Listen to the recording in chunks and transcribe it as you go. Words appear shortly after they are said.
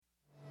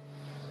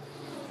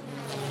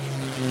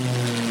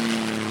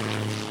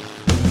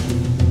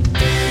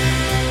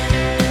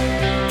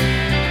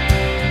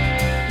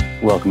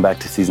Welcome back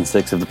to season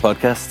 6 of the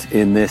podcast.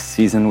 In this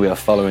season, we are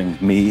following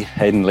me,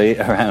 Hayden Lee,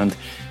 around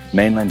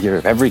mainland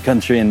Europe, every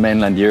country in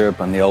mainland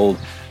Europe on the old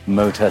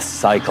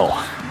motorcycle.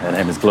 Her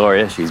name is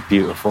Gloria. She's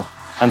beautiful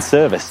and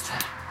serviced.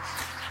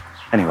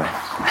 Anyway,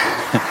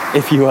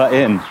 if you are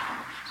in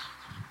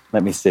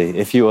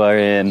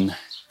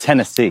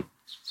Tennessee,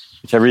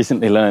 which I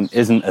recently learned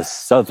isn't as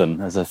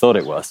southern as I thought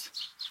it was,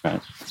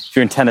 right? If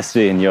you're in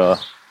Tennessee and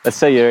let's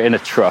say you're in a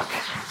truck.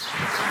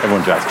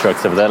 Everyone drives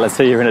trucks over there. Let's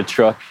say you're in a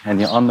truck and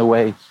you're on the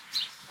way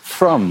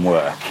from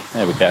work.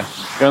 There we go.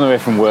 You're on the way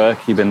from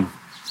work. You've been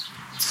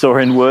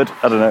sawing wood.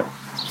 I don't know.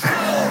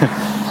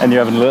 And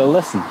you're having a little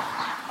listen.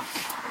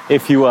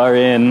 If you are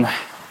in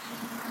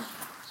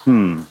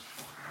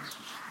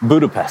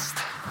Budapest,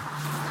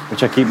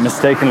 which I keep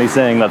mistakenly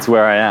saying that's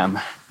where I am,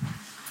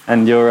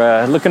 and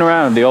you're looking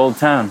around the old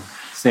town,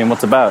 seeing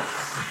what's about,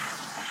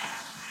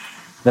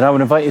 then I would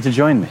invite you to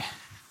join me.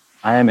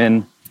 I am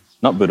in,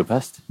 not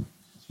Budapest,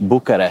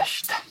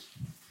 Bucharest,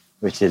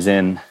 which is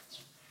in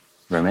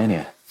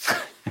Romania.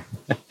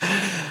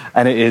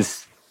 And it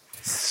is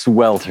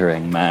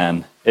sweltering,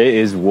 man. It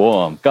is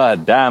warm.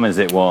 God damn, is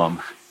it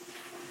warm.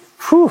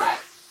 Whew.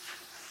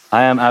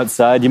 I am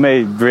outside. You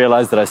may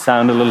realize that I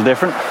sound a little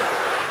different.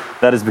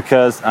 That is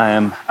because I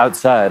am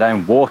outside. I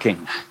am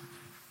walking.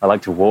 I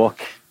like to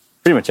walk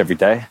pretty much every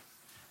day.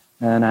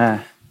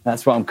 And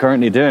that's what I'm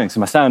currently doing.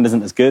 So my sound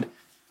isn't as good,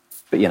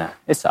 but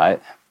it's all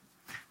right.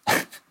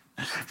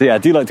 So yeah, I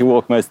do like to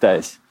walk most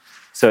days.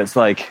 So it's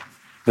like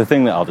the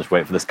thing that I'll just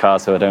wait for this car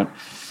so I don't,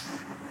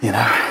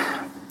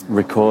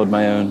 record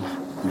my own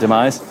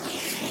demise.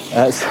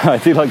 So I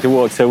do like to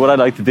walk. So what I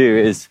like to do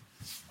is,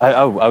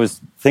 I was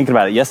thinking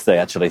about it yesterday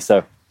actually.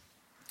 So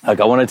I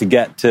wanted to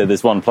get to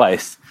this one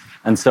place.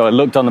 And so I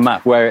looked on the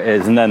map where it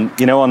is. And then,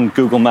 on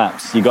Google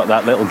Maps, you got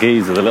that little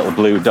geezer, the little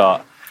blue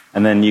dot.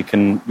 And then you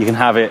can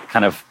have it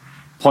kind of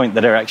point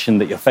the direction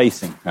that you're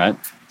facing, right?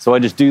 So I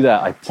just do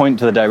that. I point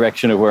to the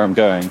direction of where I'm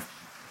going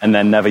and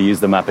then never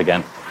use the map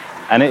again.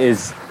 And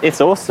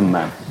it's awesome,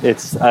 man. I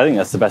think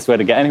that's the best way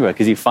to get anywhere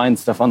because you find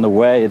stuff on the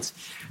way. It's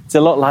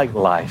a lot like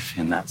life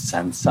in that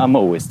sense. I'm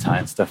always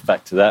tying stuff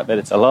back to that, but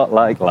it's a lot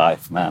like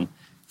life, man.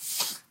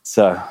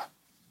 So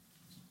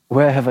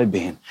where have I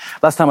been?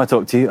 Last time I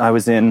talked to you, I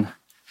was in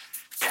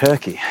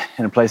Turkey,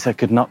 in a place I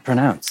could not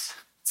pronounce.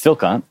 Still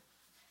can't.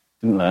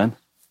 Didn't learn.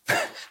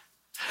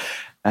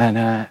 And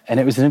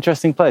it was an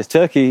interesting place.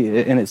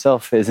 Turkey in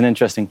itself is an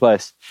interesting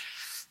place.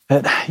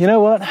 But you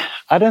know what?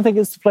 I don't think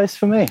it's the place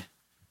for me.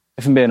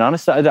 If I'm being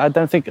honest, I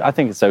think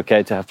it's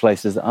okay to have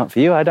places that aren't for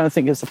you. I don't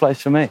think it's the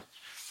place for me.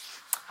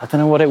 I don't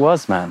know what it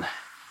was, man.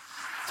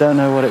 Don't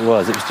know what it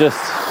was. It was just,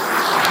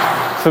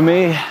 for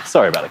me,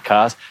 sorry about the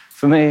cars.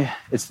 For me,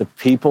 it's the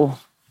people.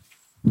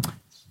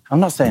 I'm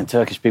not saying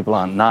Turkish people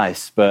aren't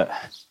nice, but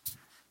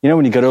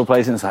when you go to a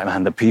place and it's like,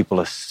 man, the people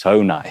are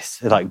so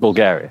nice. It's like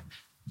Bulgaria.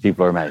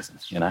 People are amazing,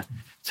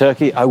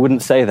 Turkey, I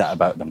wouldn't say that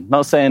about them.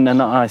 Not saying they're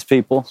not nice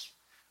people.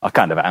 I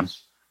kind of am.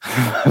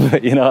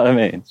 But you know what I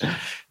mean?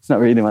 It's not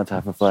really my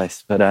type of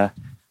place, but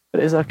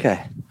it's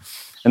okay.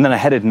 And then I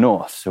headed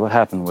north. So what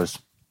happened was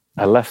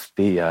I left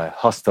the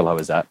hostel I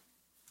was at.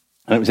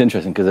 And it was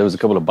interesting because there was a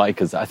couple of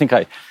bikers. I think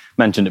I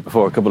mentioned it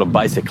before, a couple of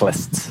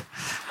bicyclists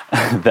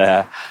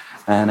there.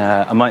 And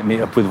I might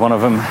meet up with one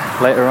of them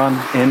later on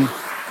in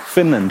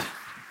Finland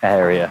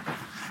area.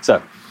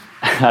 So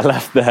I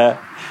left there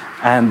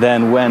and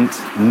then went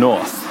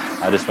north.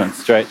 I just went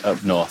straight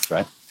up north,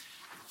 right?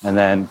 And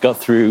then got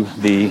through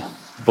the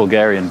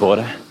Bulgarian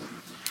border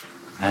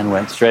and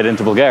went straight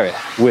into Bulgaria,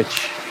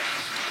 which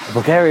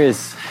Bulgaria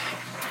is,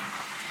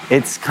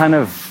 it's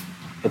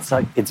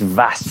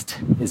vast,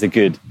 it's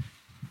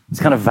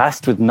kind of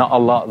vast with not a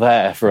lot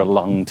there for a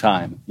long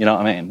time. You know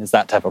what I mean? It's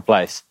that type of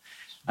place.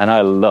 And I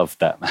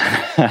loved that,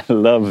 man. I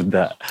loved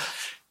that.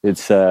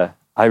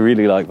 I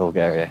really like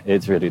Bulgaria.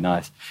 It's really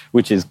nice,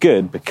 which is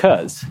good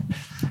because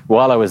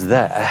while I was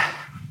there,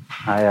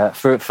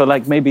 for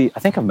like maybe, I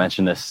think I've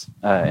mentioned this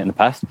in the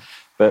past,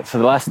 but for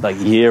the last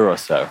year or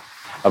so,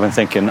 I've been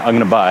thinking I'm going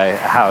to buy a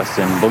house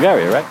in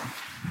Bulgaria, right?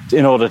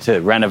 In order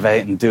to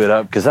renovate and do it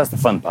up, because that's the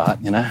fun part,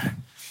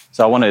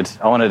 So I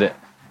wanted it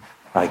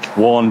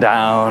worn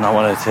down. I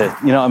wanted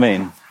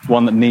to,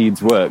 one that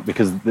needs work,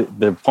 because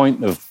the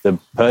point of the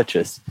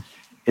purchase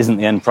isn't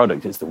the end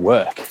product, it's the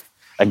work.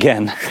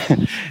 Again,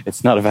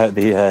 it's not about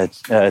the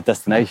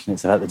destination,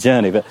 it's about the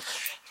journey. But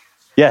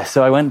yeah,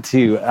 so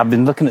I've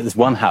been looking at this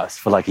one house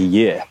for a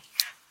year,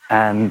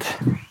 and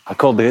I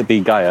called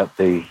the guy up,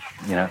 the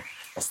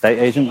estate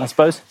agent, I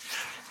suppose,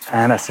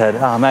 and I said,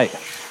 "Oh, mate,"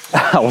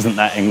 I wasn't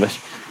that English.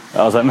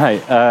 I was like,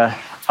 "Mate, I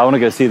want to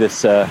go see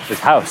this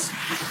house."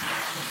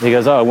 He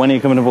goes, "Oh, when are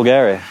you coming to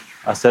Bulgaria?"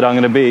 I said, "I'm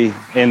going to be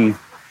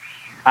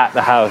at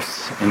the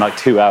house in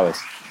 2 hours."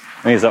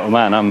 And he's like, "Well,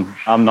 man,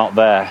 I'm not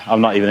there.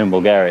 I'm not even in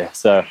Bulgaria."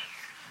 So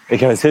he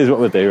goes, "Here's what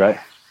we'll do, right?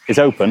 It's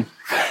open."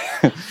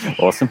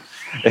 Awesome.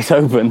 It's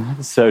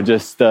open. So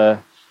just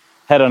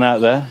head on out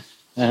there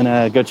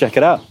and go check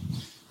it out.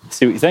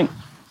 See what you think.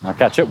 I'll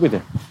catch up with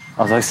you.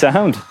 I was like,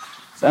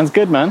 sounds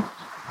good, man.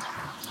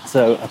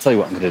 So I'll tell you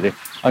what I'm going to do.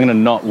 I'm going to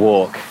not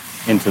walk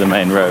into the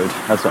main road.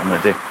 That's what I'm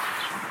going to do.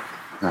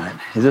 Right.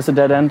 Is this a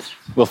dead end?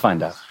 We'll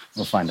find out.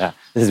 We'll find out.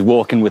 This is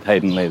Walking with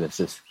Hayden Lee. This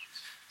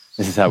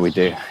is how we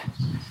do.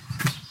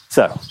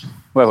 So,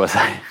 where was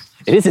I?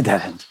 It is a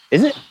dead end.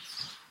 Is it?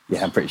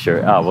 Yeah, I'm pretty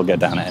sure. Oh, we'll go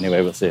down it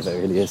anyway. We'll see if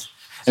it really is.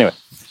 Anyway.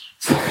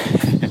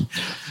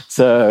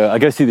 So I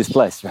go see this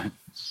place, right?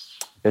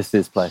 I go see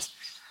this place.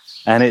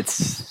 And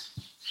it's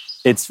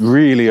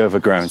really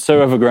overgrown.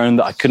 So overgrown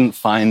that I couldn't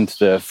find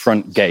the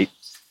front gate.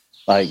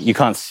 Like, you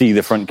can't see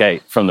the front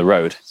gate from the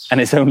road. And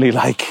it's only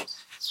like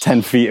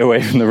 10 feet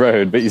away from the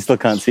road, but you still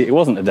can't see it. It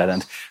wasn't a dead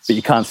end, but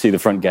you can't see the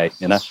front gate,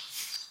 you know?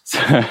 So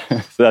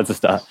that's a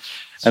start.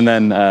 And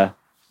then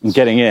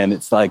getting in,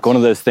 it's like one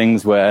of those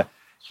things where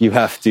you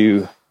have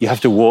to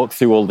walk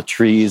through all the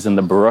trees and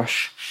the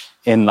brush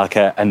in like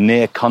a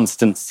near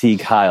constant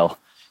Sieg Heil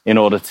in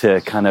order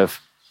to kind of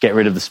get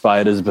rid of the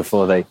spiders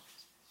before they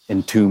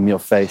entomb your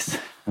face.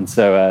 And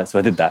so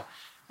I did that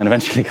and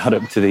eventually got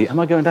up to am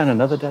I going down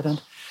another dead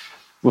end?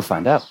 We'll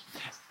find out.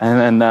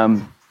 And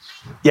then,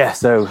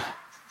 so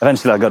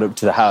eventually I got up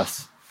to the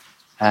house,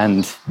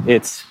 and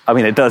it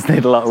does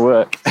need a lot of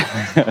work.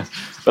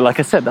 But like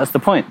I said, that's the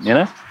point, you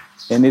know?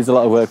 It needs a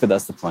lot of work, but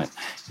that's the point.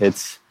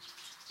 It's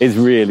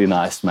really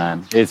nice,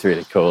 man. It's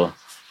really cool.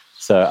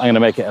 So I'm going to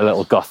make it a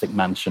little Gothic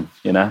mansion,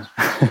 you know?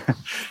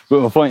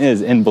 But my point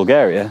is, in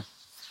Bulgaria,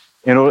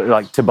 in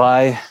order to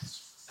buy,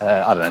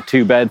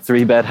 2-bed,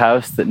 3-bed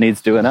house that needs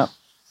doing up,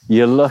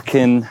 you're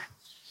looking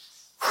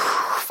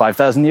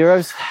 5,000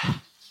 euros,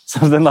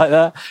 something like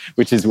that,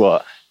 which is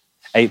what?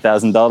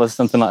 $8,000,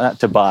 something like that,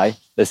 to buy.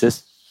 This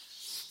is.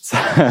 So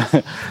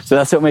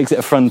that's what makes it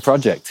a fun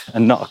project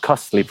and not a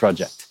costly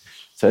project.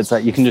 So it's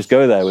like you can just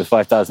go there with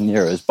 5,000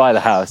 euros, buy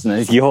the house, and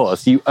it's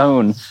yours. You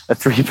own a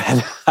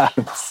 3-bed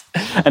house.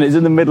 And it's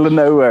in the middle of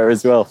nowhere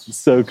as well. It's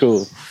so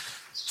cool.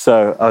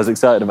 So I was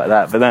excited about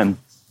that. But then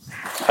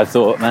I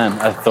thought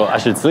I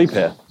should sleep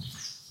here.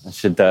 I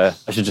should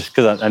just,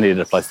 because I needed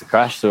a place to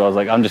crash. So I was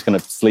like, I'm just going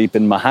to sleep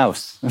in my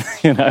house,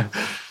 you know?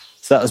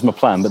 So that was my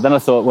plan. But then I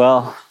thought,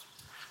 well,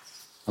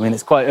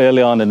 it's quite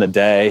early on in the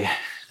day,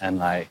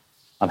 and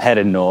I'm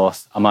headed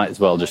north. I might as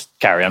well just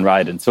carry on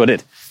riding. So I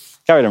did.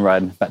 Carried on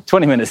riding. About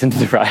 20 minutes into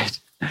the ride,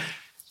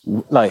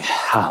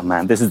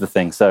 this is the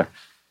thing. So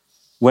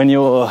when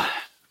you're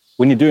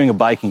doing a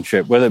biking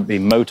trip, whether it be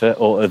motor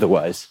or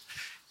otherwise,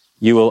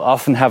 you will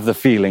often have the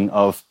feeling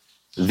of,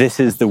 this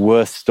is the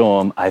worst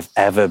storm I've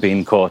ever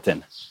been caught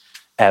in,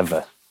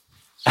 ever.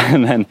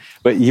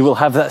 But you will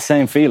have that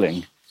same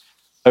feeling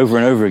over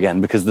and over again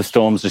because the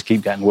storms just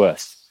keep getting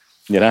worse,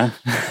 you know?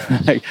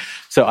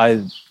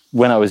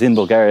 When I was in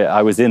Bulgaria,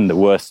 I was in the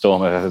worst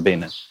storm I've ever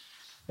been in.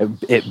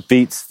 It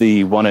beats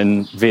the one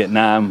in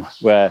Vietnam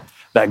where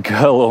that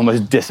girl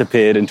almost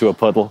disappeared into a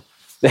puddle.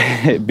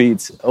 It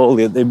beats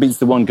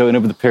the one going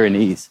over the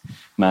Pyrenees.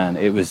 Man,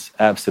 it was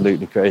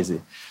absolutely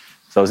crazy.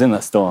 So I was in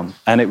that storm,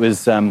 and it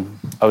was,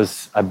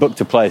 I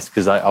booked a place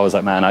because I was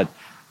like, man, I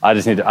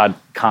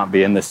can't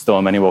be in this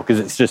storm anymore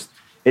because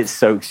it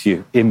soaks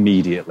you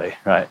immediately,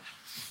 right?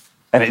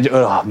 And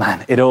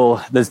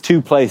there's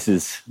 2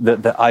 places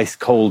that the ice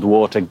cold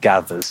water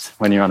gathers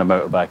when you're on a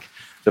motorbike.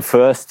 The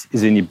first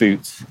is in your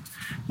boots.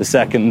 The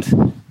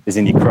second is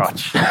in your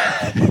crotch.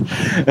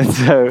 And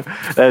so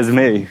there's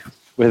me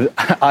with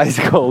ice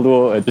cold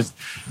water just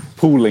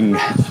pooling,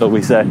 shall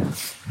we say.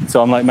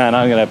 So I'm like, man,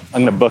 I'm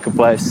gonna book a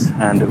place,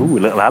 and a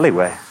little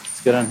alleyway.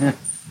 Let's go down here.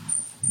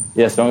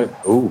 Yeah, so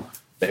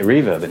bit of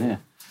reverb in here.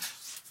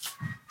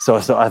 So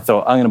I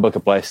thought I'm gonna book a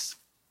place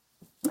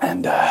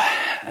and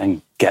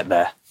get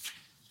there.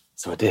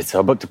 So I did. So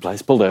I booked a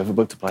place, pulled over,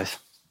 booked a place,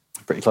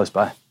 pretty close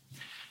by.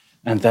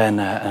 And then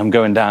I'm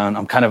going down.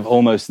 I'm kind of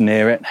almost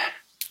near it,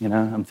 you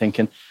know.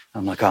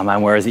 I'm like, oh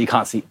man, where is it? You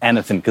can't see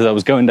anything because I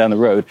was going down the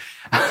road.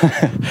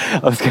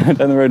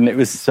 And it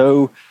was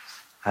so,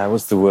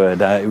 what's the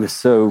word? It was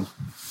so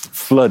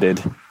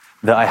flooded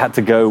that I had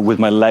to go with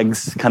my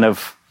legs kind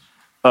of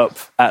up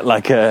at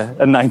like a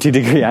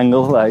 90-degree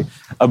angle, like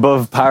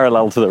above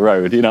parallel to the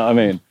road. You know what I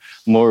mean?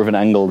 More of an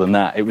angle than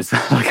that. It was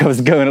like I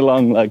was going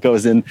along like I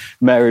was in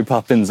Mary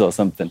Poppins or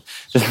something,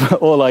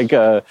 or like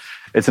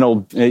it's the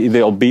old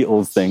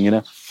Beatles thing, you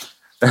know.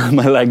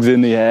 My legs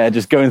in the air,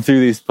 just going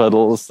through these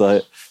puddles.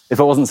 Like, if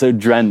I wasn't so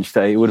drenched,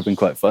 it would have been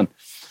quite fun.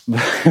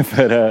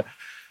 But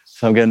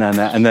so I'm going down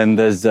there, and then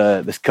there's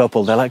this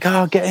couple. They're like,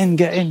 "Oh, get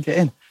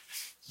in."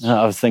 And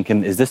I was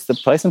thinking, is this the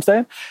place I'm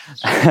staying?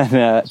 And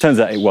it turns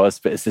out it was,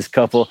 but it's this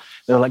couple.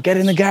 They were like, "Get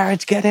in the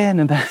garage, get in,"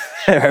 and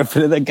they're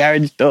opening the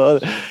garage door.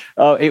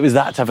 Oh, it was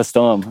that type of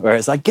storm where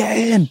it's like, "Get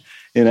in,"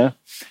 you know.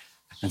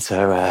 And so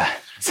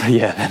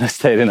then I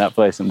stayed in that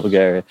place in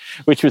Bulgaria,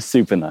 which was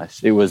super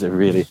nice. It was a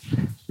really,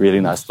 really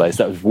nice place.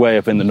 That was way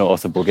up in the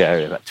north of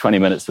Bulgaria, about 20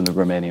 minutes from the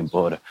Romanian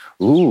border.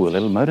 Ooh, a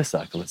little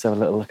motorcycle. Let's have a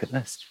little look at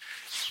this.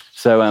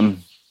 So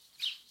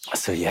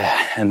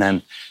yeah, and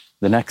then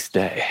the next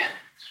day,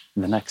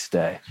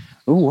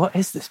 ooh, what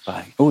is this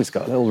bike? Oh, it's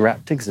got little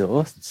wrapped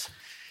exhausts,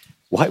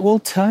 white wall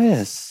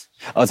tires.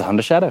 Oh, it's a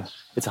Honda Shadow.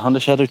 It's a Honda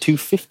Shadow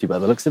 250 by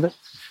the looks of it.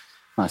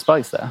 Nice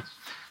bikes there.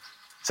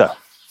 So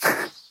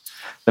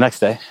the next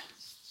day,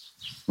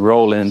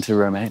 rolling into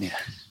Romania.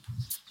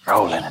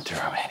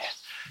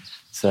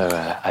 So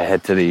I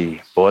head to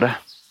the border.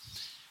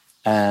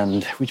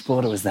 And which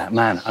border was that?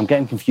 Man, I'm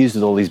getting confused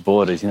with all these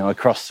borders. You know, I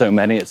crossed so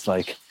many. It's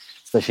like,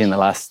 especially in the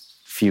last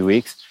few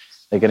weeks,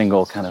 they're getting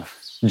all kind of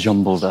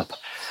jumbled up.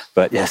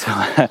 But yeah, so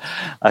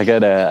I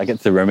get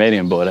to the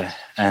Romanian border,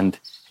 and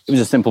it was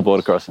a simple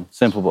border crossing,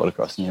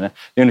 you know.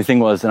 The only thing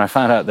was, and I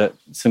found out that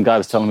some guy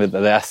was telling me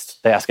that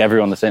they ask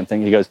everyone the same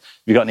thing. He goes,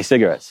 "Have you got any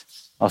cigarettes?"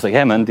 I was like,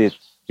 "Hey man, do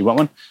you want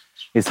one?"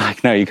 He's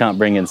like, "No, you can't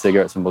bring in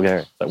cigarettes in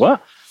Bulgaria." I was like,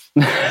 "What?"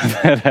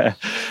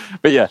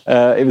 but yeah,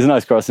 it was a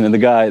nice crossing, and the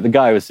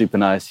guy was super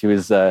nice.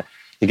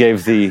 He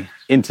gave the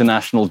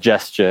international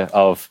gesture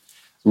of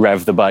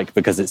rev the bike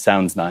because it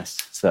sounds nice.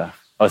 So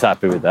I was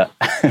happy with that.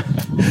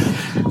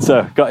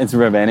 So got into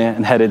Romania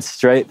and headed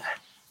straight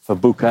for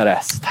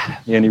Bucharest.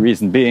 The only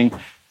reason being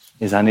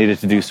is I needed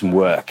to do some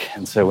work.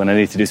 And so when I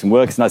need to do some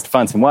work, it's nice to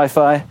find some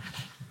Wi-Fi.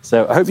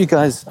 So I hope you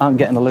guys aren't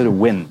getting a load of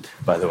wind,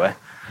 by the way.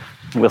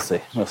 We'll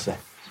see.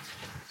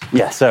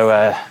 Yeah, so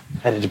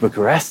headed to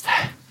Bucharest.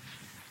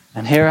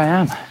 And here I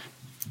am.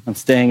 I'm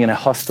staying in a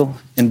hostel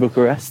in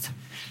Bucharest.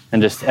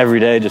 And just every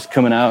day, just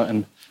coming out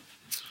and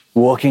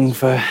walking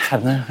for, I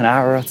don't know, an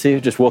hour or two,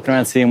 just walking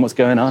around seeing what's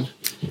going on,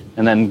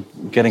 and then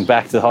getting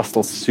back to the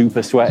hostel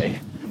super sweaty.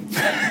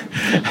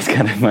 That's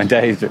kind of my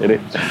days,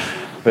 really.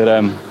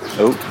 But,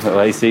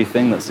 little AC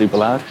thing that's super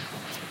loud.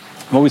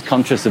 I'm always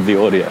conscious of the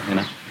audio, you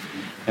know.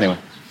 Anyway,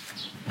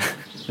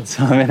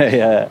 so I'm in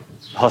a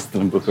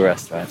hostel in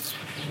Bucharest, right?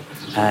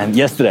 And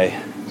yesterday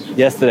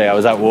I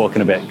was out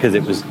walking a bit because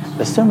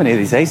there's so many of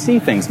these AC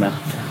things, man.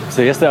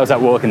 So yesterday I was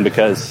out walking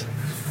because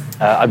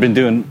I've been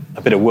doing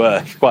a bit of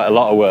work, quite a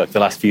lot of work the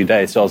last few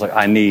days. So I was like,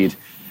 I need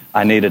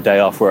a day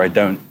off where I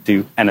don't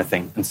do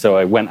anything. And so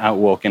I went out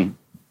walking,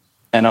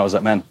 and I was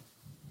like, man,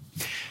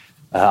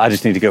 I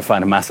just need to go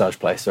find a massage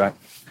place, right?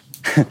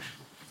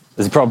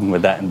 There's a problem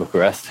with that in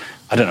Bucharest.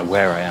 I don't know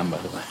where I am, by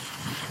the way.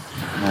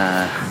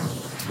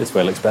 This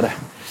way looks better.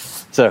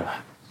 So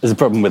there's a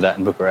problem with that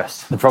in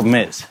Bucharest. The problem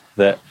is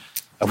that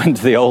I went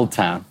to the old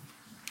town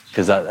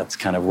because that's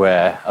kind of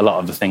where a lot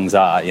of the things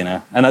are, you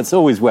know. And that's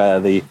always where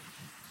the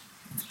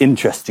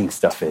interesting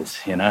stuff is,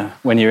 you know.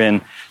 When you're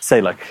in,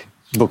 say, like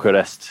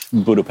Bucharest,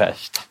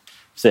 Budapest,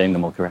 saying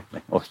them all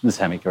correctly, or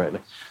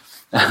semi-correctly,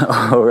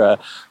 or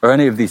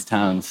any of these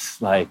towns,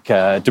 like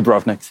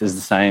Dubrovnik is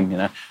the same, you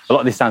know. A lot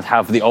of these towns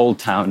have the old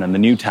town and the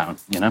new town,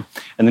 you know.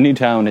 And the new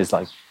town is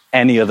like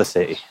any other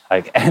city.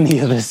 Like any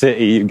other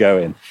city you go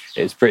in,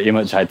 it's pretty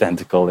much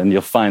identical, and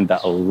you'll find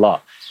that a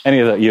lot. Any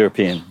other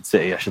European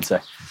city, I should say.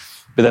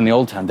 But then the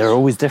old town, they're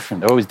always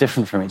different. They're always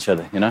different from each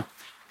other, you know.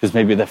 Because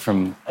maybe they're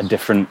from a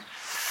different,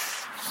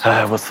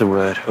 what's the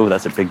word? Oh,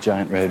 that's a big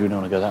giant road. We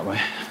don't want to go that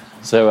way.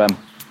 So,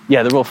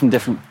 yeah, they're all from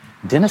different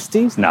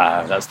dynasties?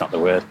 No, that's not the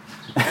word.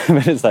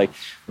 But it's like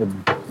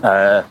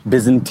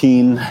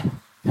Byzantine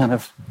kind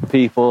of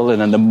people, and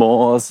then the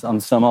Moors on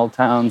some old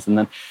towns, and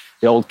then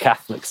the old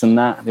Catholics and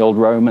that, the old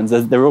Romans.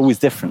 They're always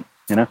different,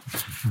 you know.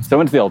 So I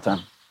went to the old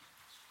town,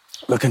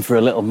 looking for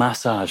a little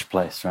massage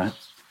place, right?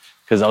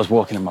 Because I was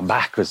walking and my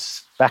back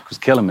was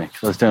killing me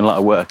because I was doing a lot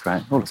of work,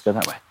 right? Oh, let's go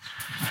that way.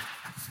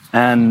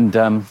 And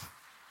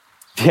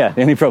yeah,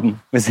 the only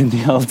problem was in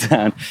the old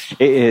town.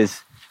 It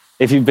is,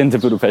 if you've been to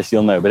Budapest,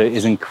 you'll know, but it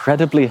is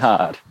incredibly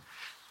hard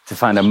to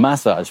find a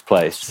massage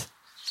place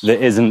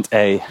that isn't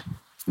a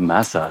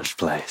massage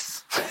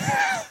place.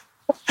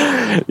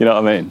 You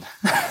know what I mean?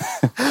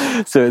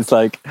 So it's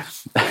like,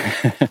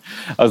 I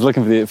was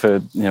looking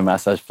for you know,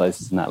 massage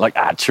places and that, like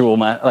actual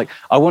like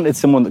I wanted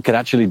someone that could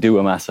actually do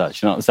a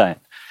massage. You know what I'm saying?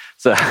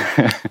 So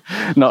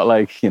not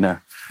like, you know,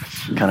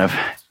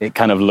 it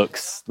kind of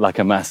looks like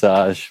a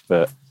massage,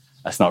 but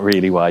that's not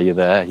really why you're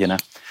there, you know.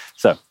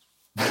 So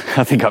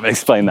I think I've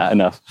explained that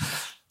enough.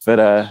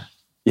 But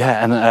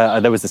yeah,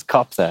 and there was this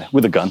cop there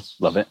with a gun.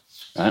 Love it,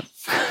 right?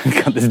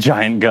 He's got this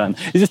giant gun.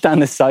 He's just down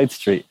this side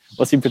street.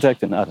 What's he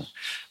protecting? I don't know.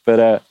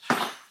 But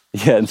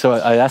yeah, and so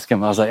I asked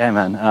him, I was like, hey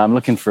man, I'm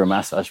looking for a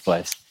massage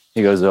place.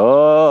 He goes,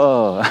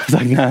 oh. I was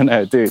like,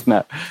 no, dude,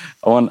 no.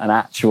 I want an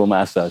actual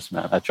massage,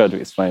 man. I tried to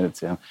explain it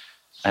to him.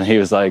 And he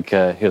was like,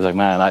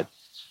 man,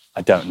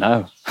 I don't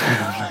know.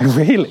 I'm like,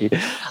 really?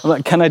 I'm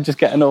like, can I just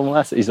get a normal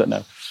massage? He's like,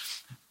 no.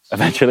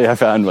 Eventually I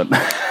found one.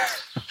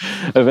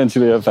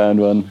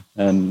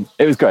 And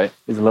it was great.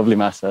 It was a lovely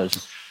massage.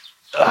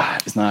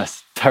 It was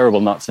nice. Terrible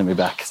knots in my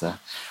back, so,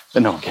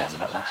 but no one cares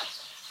about that.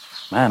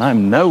 Man,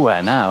 I'm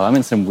nowhere now. I'm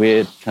in some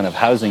weird kind of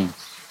housing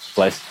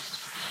place.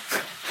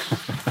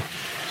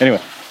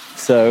 Anyway,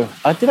 so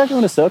did I go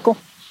in a circle?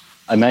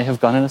 I may have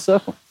gone in a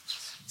circle.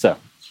 So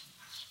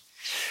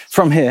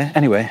from here,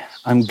 anyway,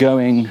 I'm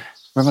going.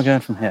 Where am I going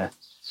from here?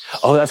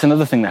 Oh, that's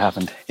another thing that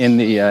happened in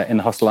the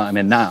hostel I'm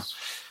in now.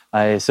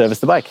 I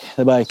serviced the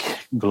bike,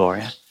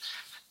 Gloria.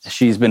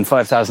 She's been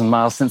 5,000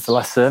 miles since the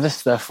last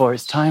service, therefore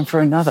it's time for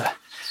another.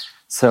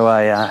 So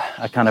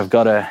I kind of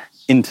got her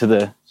into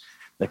the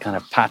kind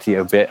of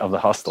patio bit of the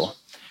hostel.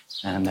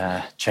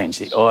 and changed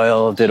the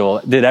oil,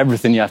 did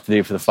everything you have to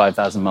do for the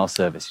 5,000-mile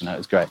service. It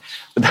was great.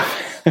 But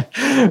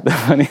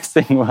the funniest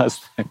thing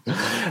was,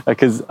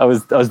 because I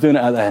was doing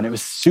it out there, and it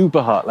was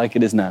super hot, like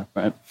it is now,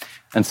 right?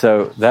 And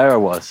so there I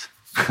was,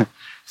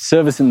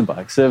 servicing the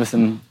bike,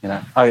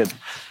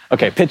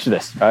 okay, picture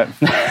this, right?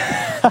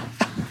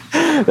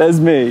 There's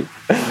me,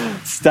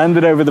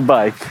 standing over the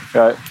bike,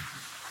 right,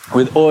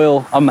 with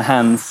oil on my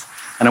hands,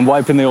 and I'm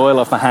wiping the oil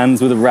off my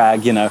hands with a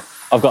rag,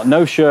 I've got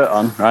no shirt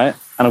on, right?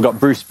 And I've got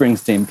Bruce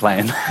Springsteen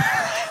playing.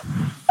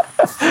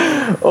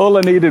 All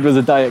I needed was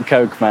a Diet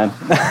Coke, man.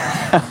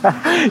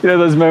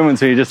 Those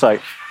moments where you're just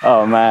like,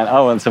 oh man,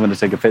 I want someone to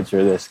take a picture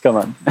of this. Come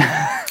on.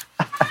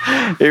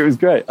 It was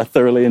great. I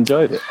thoroughly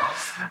enjoyed it.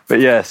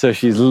 But yeah, so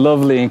she's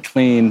lovely and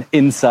clean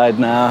inside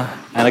now.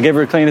 And I gave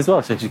her a clean as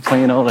well, so she's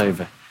clean all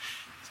over.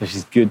 So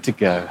she's good to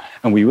go.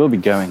 And we will be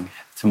going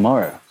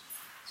tomorrow.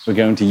 We're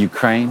going to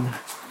Ukraine,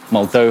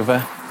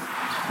 Moldova,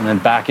 and then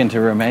back into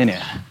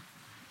Romania.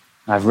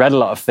 I've read a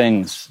lot of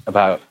things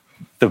about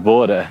the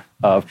border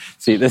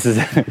this is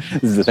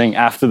the thing,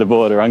 after the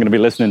border, I'm going to be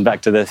listening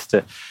back to this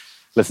to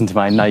listen to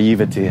my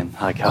naivety and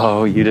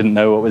you didn't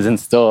know what was in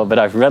store. But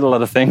I've read a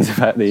lot of things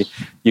about the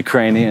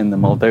Ukrainian, the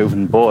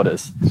Moldovan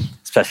borders,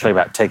 especially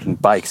about taking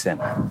bikes in,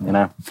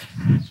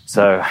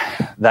 So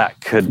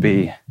that could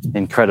be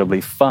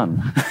incredibly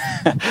fun.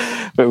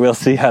 But we'll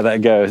see how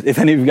that goes. If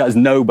any of you guys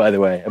know, by the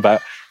way, if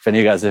any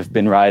of you guys have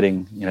been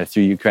riding,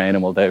 through Ukraine or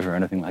Moldova or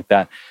anything like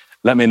that,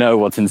 let me know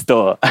what's in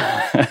store,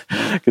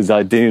 because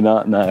I do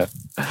not know.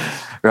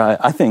 Right,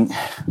 I think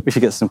we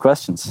should get some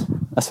questions.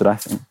 That's what I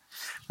think.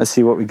 Let's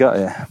see what we got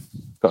here.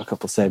 Got a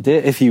couple saved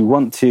here. If you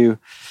want to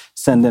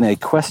send in a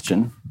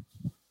question,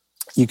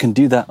 you can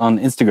do that on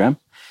Instagram.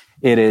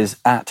 It is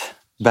at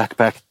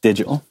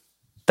BackpackDigital.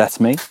 That's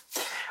me.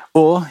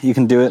 Or you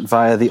can do it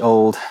via the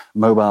old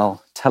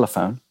mobile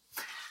telephone.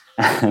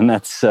 And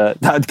that's,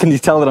 can you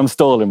tell that I'm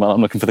stalling while I'm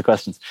looking for the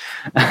questions?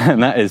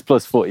 And that is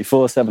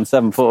 +44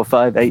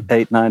 7745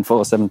 889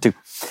 472.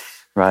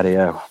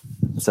 Rightio.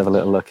 Let's have a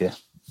little look here.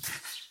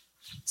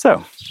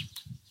 So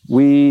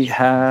we've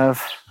got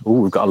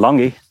a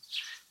longie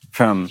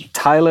from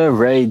Tyler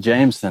Ray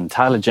Jameson.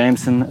 Tyler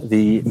Jameson,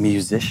 the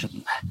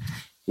musician.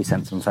 He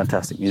sent some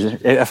fantastic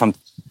music. I hope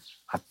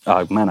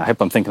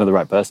I'm thinking of the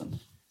right person.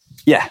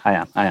 Yeah,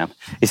 I am.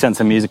 He sent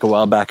some music a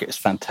while back. It was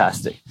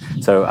fantastic.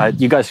 So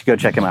you guys should go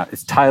check him out.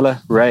 It's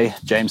Tyler Ray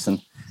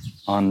Jameson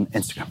on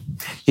Instagram.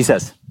 He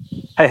says,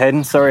 "Hey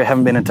Hayden, sorry I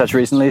haven't been in touch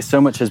recently.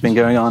 So much has been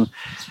going on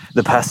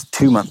the past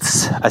 2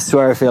 months. I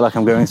swear I feel like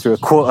I'm going through a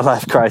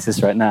quarter-life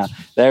crisis right now."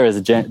 There is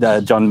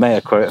a John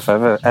Mayer quote, if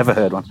I've ever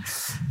heard one.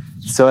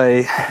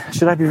 So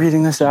should I be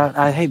reading this out?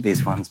 I hate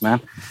these ones,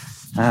 man.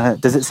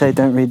 Does it say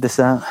don't read this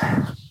out?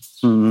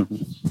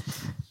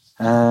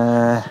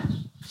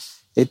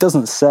 It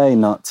doesn't say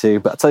not to,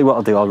 but I'll tell you what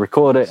I'll do. I'll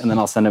record it and then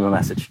I'll send him a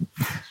message.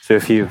 So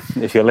if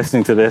you're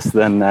listening to this,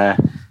 then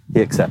he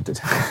accepted.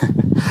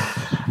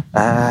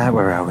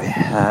 Where are we?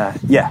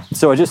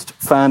 So I just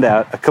found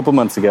out a couple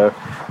months ago,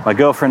 my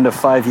girlfriend of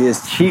 5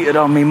 years cheated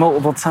on me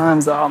multiple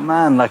times. Oh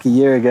man, like a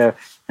year ago.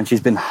 And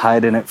she's been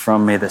hiding it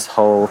from me this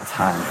whole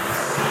time.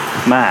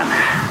 Man,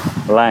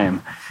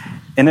 lame.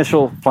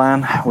 Initial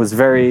pain, was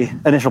very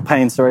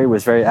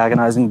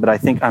agonizing, but I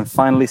think I'm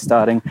finally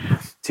starting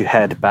to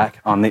head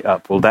back on the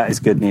up. Well, that is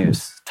good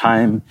news.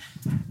 Time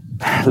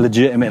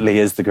legitimately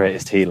is the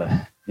greatest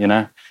healer,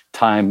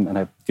 Time and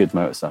a good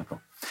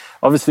motorcycle.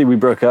 Obviously, we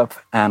broke up,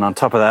 and on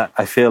top of that,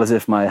 I feel as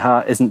if my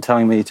heart isn't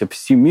telling me to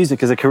pursue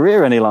music as a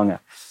career any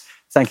longer.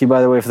 Thank you,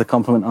 by the way, for the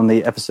compliment on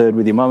the episode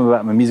with your mum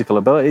about my musical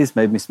abilities.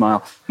 Made me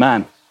smile.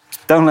 Man,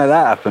 don't let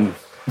that happen.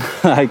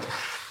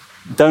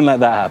 Don't let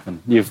that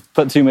happen. You've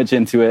put too much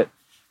into it.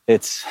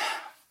 It's,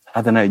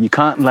 I don't know, you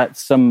can't let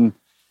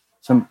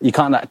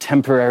a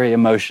temporary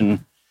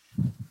emotion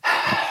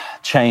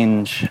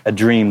change a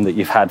dream that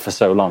you've had for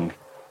so long.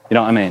 You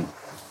know what I mean?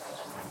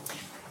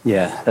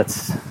 Yeah,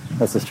 that's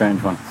a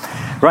strange one.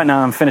 Right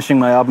now I'm finishing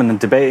my album and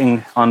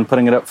debating on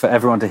putting it up for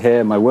everyone to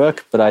hear my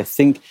work, but I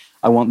think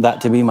I want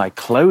that to be my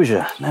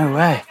closure. No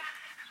way.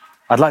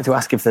 I'd like to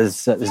ask if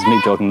this is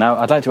me talking now,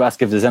 I'd like to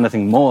ask if there's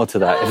anything more to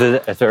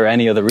that, if there are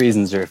any other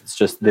reasons, or if it's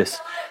just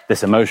this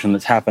emotion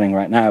that's happening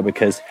right now,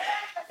 because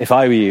if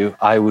I were you,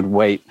 I would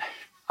wait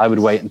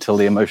until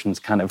the emotions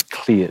kind of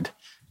cleared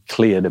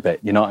a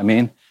bit, you know what I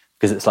mean?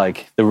 Because it's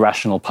like the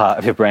rational part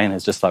of your brain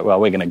is just like, well,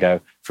 we're going to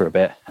go for a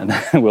bit and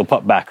then we'll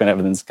pop back when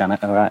everything's kind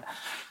of all right.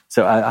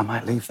 So I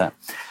might leave that.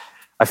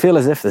 I feel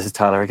as if, this is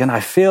Tyler again, I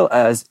feel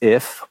as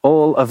if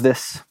all of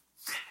this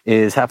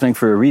is happening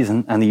for a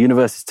reason, and the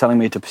universe is telling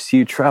me to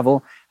pursue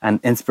travel and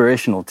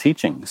inspirational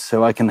teachings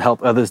so I can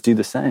help others do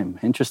the same.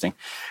 Interesting.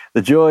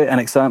 The joy and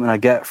excitement I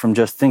get from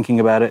just thinking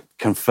about it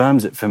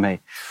confirms it for me.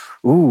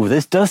 Ooh,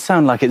 this does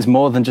sound like it's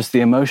more than just the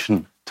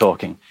emotion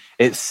talking.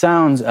 It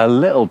sounds a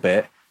little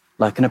bit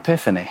like an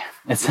epiphany.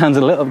 It sounds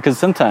a little, because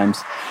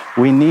sometimes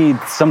we need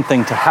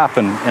something to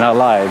happen in our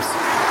lives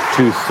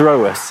to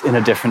throw us in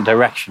a different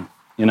direction.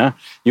 you know?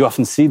 You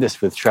often see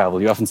this with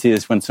travel. You often see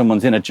this when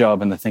someone's in a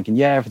job and they're thinking,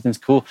 yeah, everything's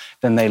cool.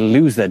 Then they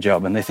lose their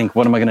job and they think,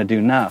 what am I going to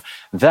do now?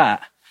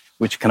 That,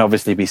 which can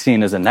obviously be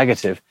seen as a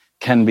negative,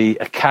 can be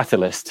a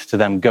catalyst to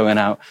them going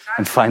out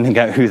and finding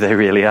out who they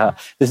really are.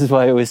 This is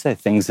why I always say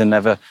things are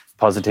never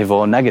positive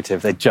or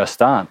negative. They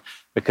just aren't,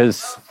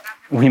 because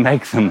we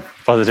make them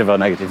positive or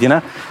negative, you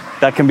know?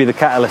 That can be the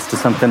catalyst to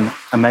something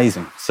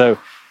amazing. So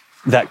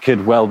that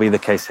could well be the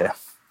case here.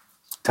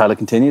 Tyler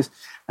continues.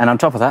 And on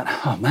top of that,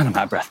 oh man, I'm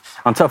out of breath.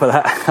 On top of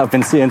that, I've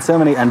been seeing so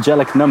many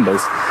angelic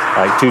numbers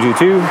like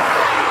 222,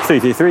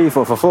 333,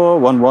 444,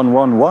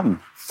 1111.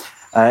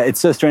 It's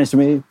so strange to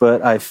me,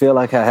 but I feel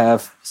like I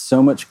have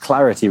so much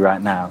clarity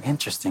right now.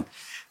 Interesting.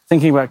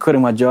 Thinking about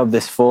quitting my job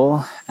this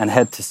fall and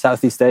head to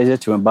Southeast Asia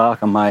to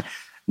embark on my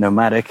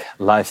nomadic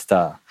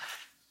lifestyle.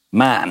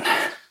 Man.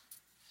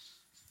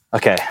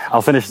 Okay,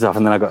 I'll finish this off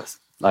and then I've got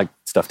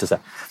stuff to say.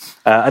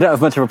 I don't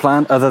have much of a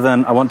plan other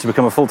than I want to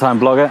become a full-time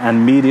blogger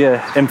and media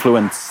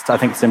influencer. I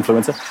think it's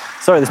influencer.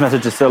 Sorry this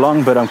message is so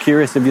long, but I'm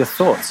curious of your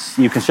thoughts.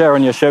 You can share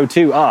on your show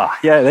too.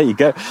 Yeah, there you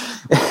go.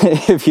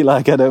 If you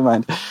like, I don't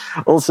mind.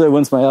 Also,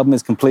 once my album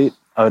is complete,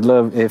 I would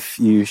love if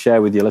you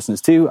share with your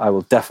listeners too. I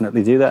will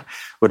definitely do that.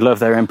 Would love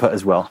their input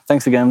as well.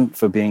 Thanks again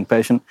for being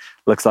patient.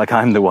 Looks like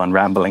I'm the one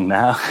rambling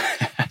now.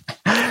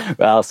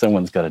 Well,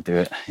 someone's got to do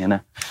it, you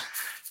know?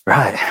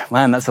 Right,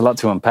 man, that's a lot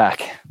to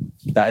unpack.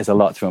 That is a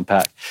lot to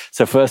unpack.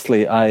 So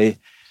firstly, I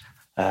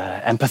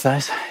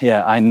empathize.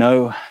 Yeah, I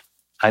know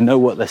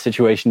what the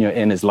situation you're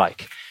in is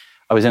like.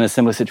 I was in a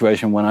similar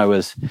situation when I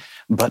was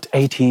but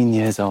 18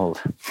 years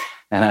old.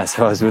 And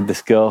so I was with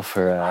this girl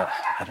for,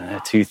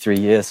 2-3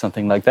 years,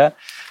 something like that.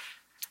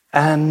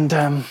 And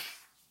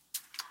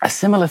a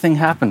similar thing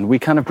happened. We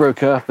kind of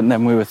broke up and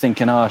then we were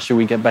thinking, should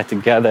we get back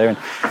together? And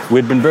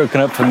we'd been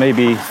broken up for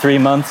maybe 3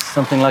 months,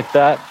 something like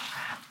that.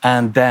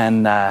 And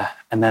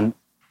then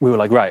we were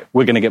like, right,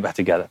 we're going to get back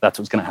together. That's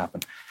what's going to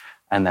happen.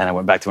 And then I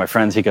went back to my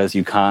friends. He goes,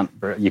 you can't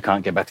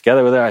get back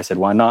together with her. I said,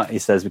 why not? He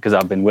says, because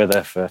I've been with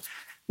her for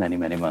many,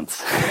 many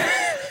months.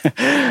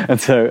 And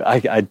so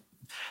I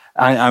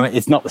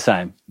it's not the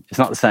same. It's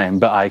not the same,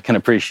 but I can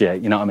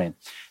appreciate, you know what I mean?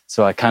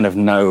 So I kind of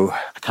know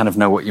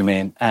what you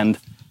mean. And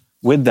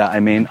with that, I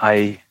mean,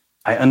 I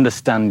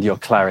understand your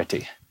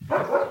clarity.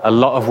 A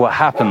lot of what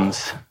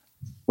happens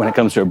when it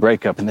comes to a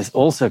breakup, and this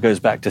also goes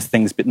back to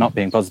things not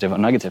being positive or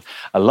negative.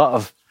 A lot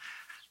of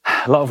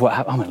what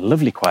happens, I'm in a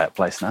lovely quiet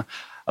place now.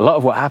 A lot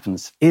of what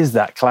happens is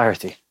that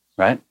clarity,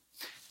 right?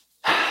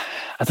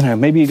 I don't know,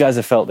 maybe you guys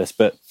have felt this,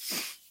 but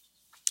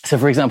so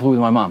for example, with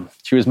my mom,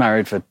 she was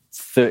married for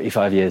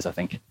 35 years, I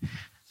think.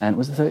 And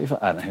was it 35?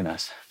 I don't know, who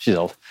knows? She's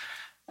old.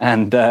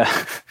 And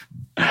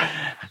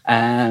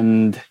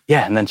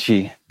then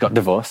she got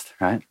divorced,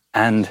 right?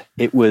 And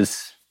that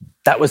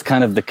was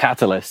kind of the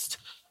catalyst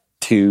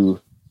to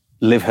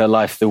live her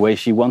life the way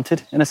she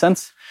wanted, in a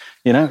sense,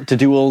 you know, to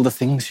do all the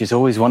things she's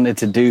always wanted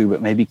to do, but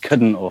maybe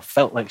couldn't or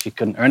felt like she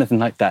couldn't or anything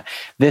like that.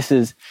 That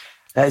is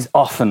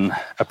often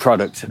a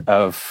product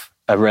of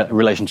a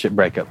relationship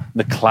breakup,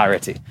 the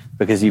clarity,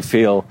 because you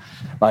feel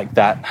like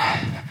that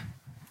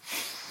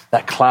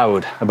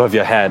cloud above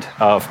your head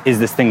of, is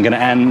this thing going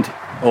to end?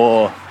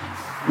 Or,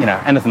 you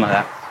know, anything like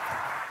that.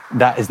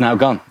 That is now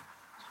gone.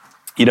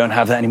 You don't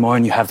have that anymore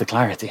and you have the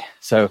clarity.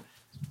 So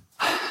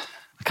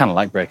I kind of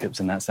like breakups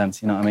in that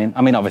sense, you know what I mean?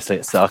 I mean, obviously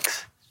it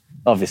sucks,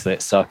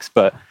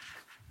 but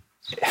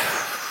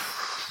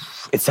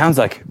it sounds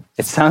like,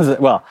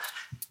 well,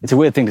 it's a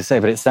weird thing to say,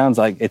 but it sounds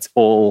like it's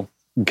all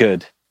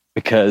good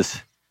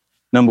because,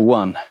 number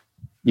one,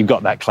 you've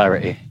got that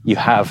clarity. You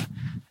have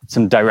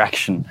some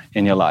direction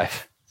in your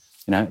life.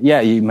 You know, yeah,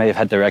 you may have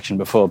had direction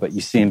before, but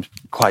you seemed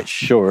quite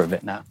sure of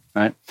it now,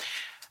 right?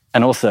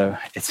 And also,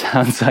 it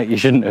sounds like you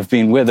shouldn't have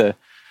been with her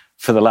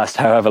for the last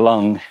however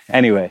long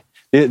anyway.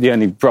 The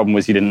only problem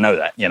was you didn't know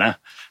that, you know?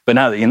 But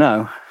now that you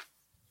know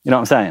what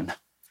I'm saying?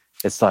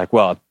 It's like,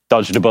 well,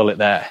 dodged a bullet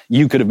there.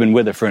 You could have been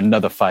with her for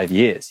another 5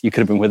 years. You could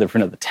have been with her for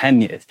another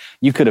 10 years.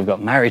 You could have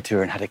got married to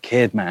her and had a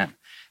kid, man.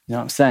 You know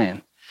what I'm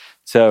saying?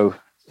 So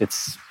it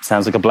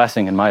sounds like a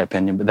blessing in my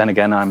opinion, but then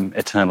again, I'm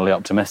eternally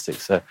optimistic.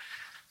 So,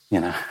 you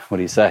know, what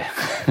do you say?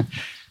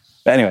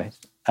 But anyway,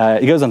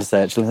 he goes on to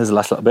say, actually, here's the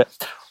last little bit.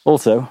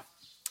 Also,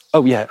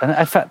 oh yeah, and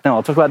in fact, no,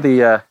 I'll talk about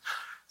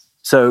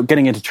so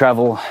getting into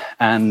travel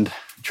and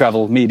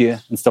travel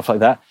media and stuff like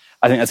that.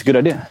 I think that's a good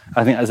idea.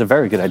 I think that's a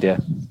very good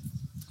idea.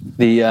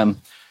 The,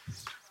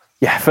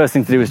 first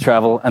thing to do is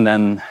travel, and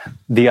then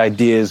the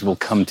ideas will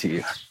come to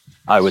you,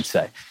 I would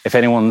say. If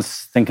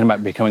anyone's thinking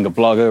about becoming a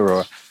blogger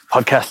or a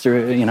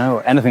podcaster, you know,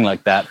 or anything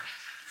like that,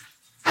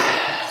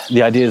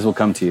 the ideas will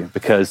come to you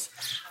because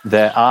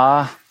there's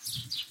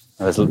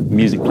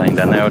music playing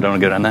down there. I don't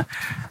want to go down there.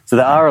 So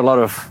there are a lot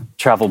of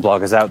travel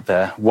bloggers out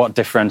there. What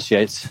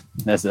differentiates,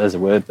 there's a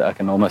word that I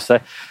can almost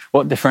say,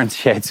 what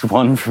differentiates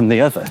one from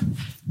the other?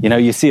 You know,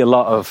 you see a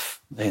lot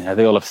of, you know,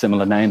 they all have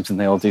similar names and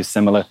they all do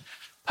similar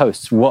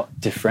posts. What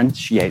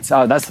differentiates?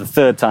 Oh, that's the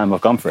third time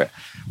I've gone for it.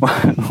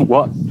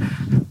 What?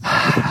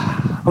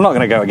 I'm not going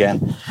to go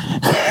again.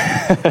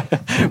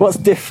 What's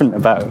different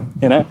about it,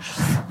 you know?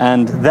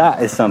 And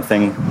that is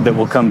something that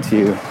will come to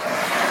you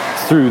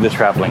through the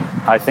traveling,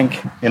 I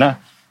think, you know?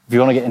 If you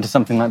want to get into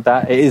something like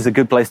that, it is a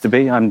good place to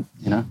be. I'm,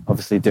 you know,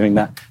 obviously doing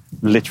that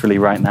literally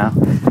right now.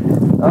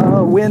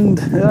 Oh, wind.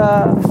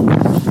 Ah.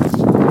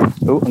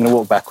 Oh, I'm going to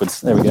walk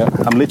backwards. There we go.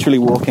 I'm literally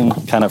walking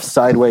kind of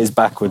sideways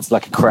backwards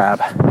like a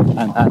crab.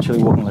 I'm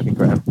actually walking like a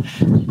crab.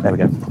 There we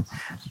go.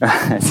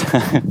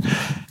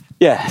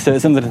 Yeah, so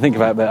it's something to think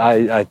about, but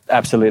I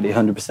absolutely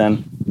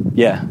 100%,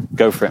 yeah,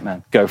 go for it,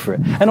 man. Go for it.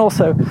 And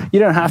also, you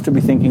don't have to be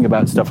thinking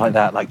about stuff like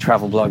that, like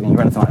travel blogging or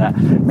anything like that.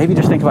 Maybe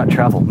just think about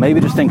travel. Maybe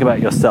just think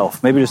about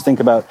yourself. Maybe just think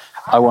about,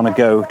 I want to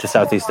go to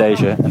Southeast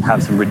Asia and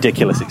have some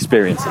ridiculous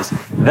experiences.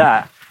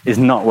 That is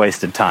not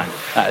wasted time.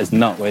 That is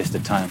not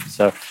wasted time.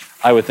 So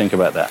I would think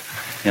about that,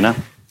 you know?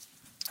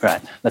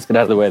 Right, let's get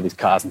out of the way of these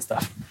cars and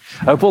stuff.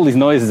 I hope all these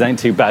noises ain't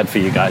too bad for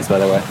you guys, by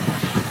the way.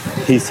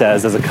 He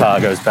says as a car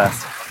goes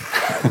past.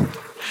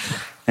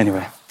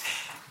 Anyway,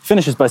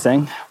 finishes by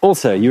saying,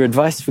 also, your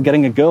advice for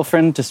getting a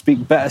girlfriend to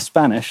speak better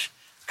Spanish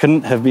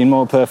couldn't have been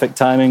more perfect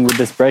timing with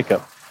this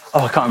breakup.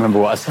 Oh, I can't remember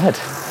what I said.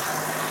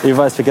 Your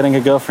advice for getting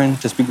a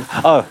girlfriend to speak...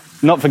 Oh,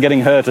 not for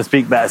getting her to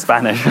speak better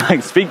Spanish.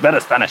 Like, speak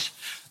better Spanish.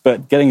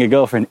 But getting a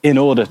girlfriend in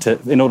order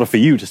for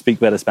you to speak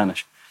better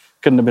Spanish.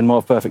 Couldn't have been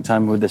more perfect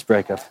timing with this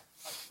breakup.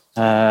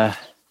 Let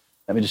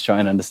me just try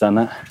and understand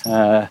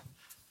that.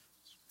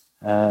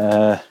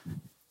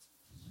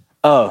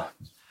 Oh,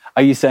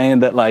 are you saying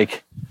that,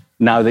 like,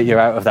 now that you're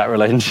out of that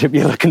relationship,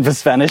 you're looking for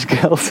Spanish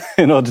girls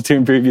in order to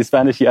improve your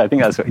Spanish? Yeah, I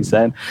think that's what he's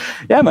saying.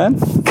 Yeah, man,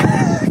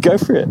 go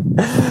for it.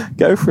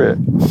 Go for it.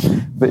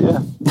 But yeah,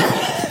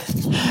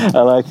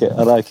 I like it.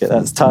 I like it.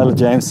 That's Tyler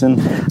Jameson.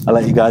 I'll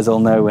let you guys all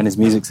know when his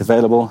music's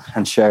available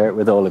and share it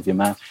with all of you,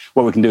 man.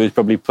 What we can do is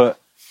probably put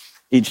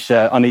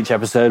on each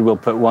episode, we'll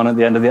put one at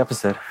the end of the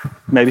episode.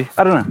 Maybe.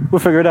 I don't know. We'll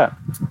figure it out.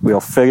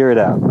 We'll figure it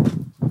out. All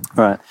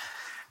right.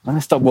 I'm going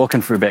to stop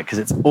walking for a bit because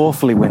it's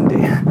awfully windy.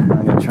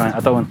 I'm going to try. I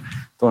don't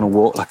want to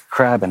walk like a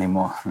crab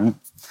anymore. Right?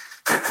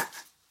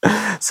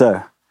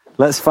 So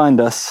let's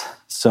find us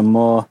some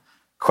more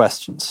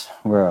questions.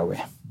 Where are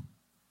we?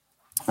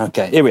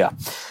 Okay, here we are.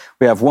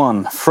 We have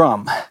one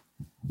from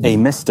a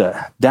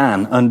Mr.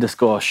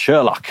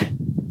 Dan_Sherlock.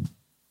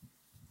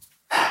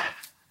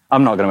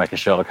 I'm not going to make a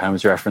Sherlock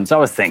Holmes reference. I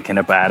was thinking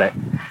about it.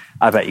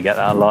 I bet you get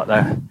that a lot,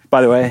 though.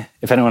 By the way,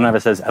 if anyone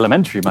ever says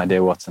elementary, my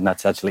dear Watson,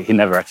 he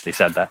never actually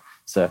said that.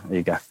 So there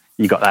you go.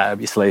 You got that up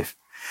your sleeve.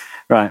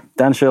 Right.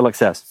 Dan Sherlock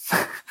says,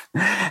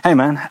 hey,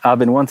 man, I've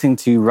been wanting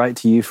to write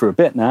to you for a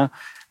bit now,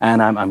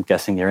 and I'm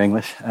guessing you're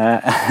English,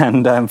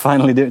 and I'm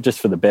finally doing it just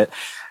for the bit,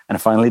 and I'm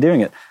finally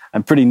doing it.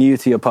 I'm pretty new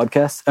to your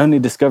podcast, only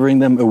discovering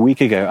them a week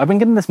ago. I've been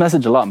getting this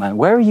message a lot, man.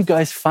 Where are you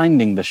guys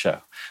finding the show?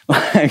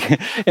 Like,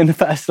 in the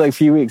past,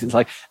 few weeks, it's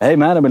like, hey,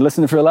 man, I've been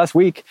listening for the last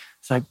week.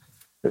 It's like,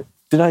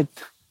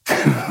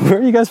 where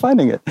are you guys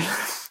finding it?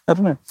 I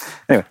don't know.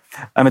 Anyway,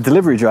 I'm a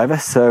delivery driver,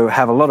 so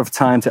have a lot of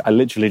time I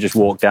literally just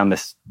walk down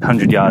this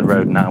 100-yard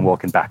road and now I'm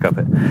walking back up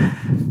it.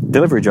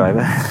 Delivery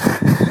driver.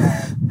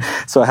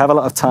 So I have a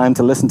lot of time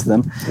to listen to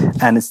them.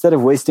 And instead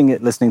of wasting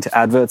it listening to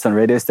adverts on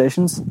radio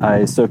stations,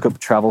 I soak up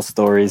travel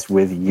stories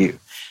with you.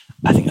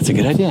 I think that's a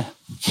good idea.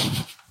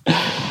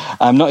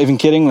 I'm not even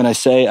kidding when I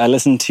say I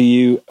listen to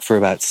you for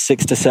about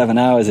 6 to 7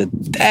 hours a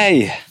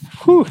day.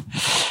 Whew.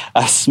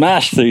 I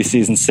smashed through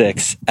season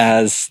 6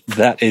 as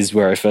that is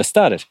where I first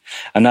started.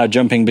 I'm now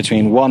jumping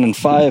between 1 and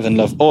 5 and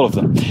love all of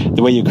them.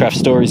 The way you craft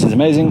stories is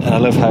amazing, and I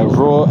love how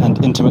raw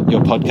and intimate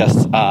your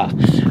podcasts are.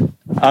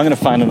 I'm going to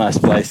find a nice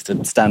place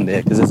to stand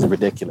here because this is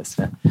ridiculous.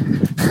 Yeah?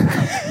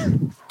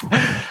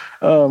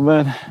 Oh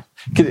man,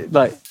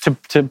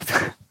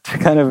 to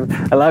kind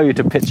of allow you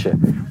to picture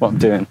what I'm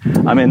doing.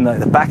 I'm in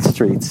the back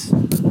streets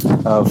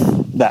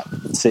of that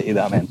city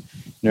that I'm in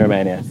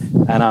Romania,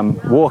 and I'm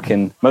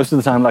walking most of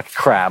the time like a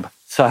crab,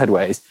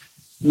 sideways,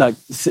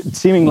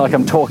 seeming like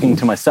I'm talking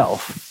to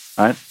myself,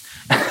 right?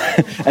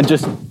 And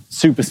just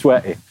super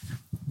sweaty.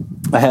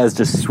 My hair's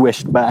just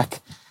swished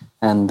back,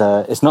 and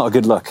it's not a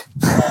good look.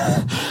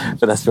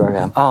 But that's where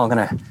I am. Oh, I'm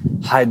going to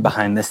hide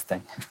behind this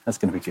thing. That's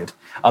going to be good.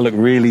 I look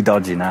really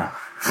dodgy now.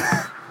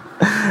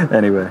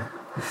 Anyway.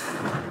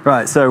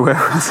 Right, so where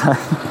was I?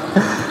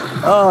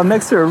 Oh, I'm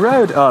next to a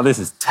road. Oh, this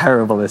is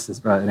terrible.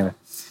 Right, anyway.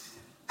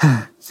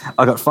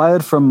 I got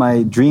fired from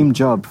my dream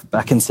job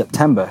back in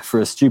September for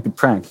a stupid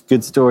prank.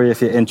 Good story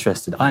if you're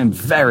interested. I am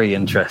very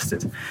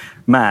interested.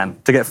 Man,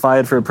 to get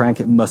fired for a prank,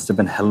 it must have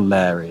been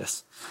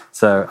hilarious.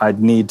 So I'd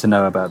need to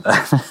know about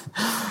that.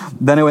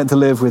 Then I went to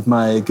live with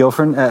my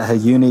girlfriend at her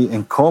uni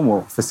in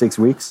Cornwall for 6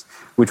 weeks,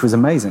 which was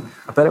amazing.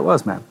 I bet it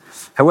was, man.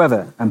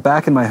 However, I'm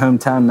back in my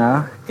hometown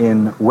now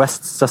in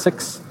West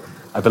Sussex.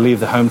 I believe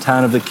the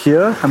hometown of The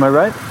Cure, am I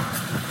right?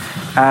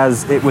 Why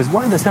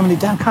are there so many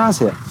damn cars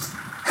here?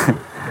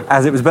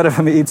 As it was better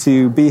for me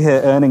to be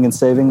here earning and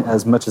saving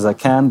as much as I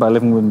can by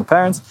living with my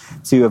parents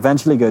to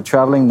eventually go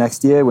traveling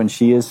next year when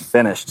she is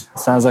finished.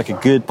 Sounds like a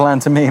good plan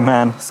to me,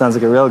 man. Sounds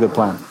like a real good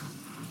plan.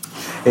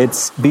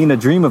 It's been a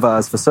dream of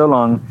ours for so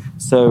long,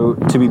 so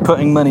to be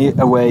putting money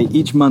away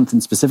each month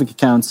in specific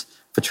accounts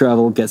for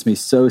travel gets me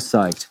so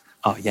psyched.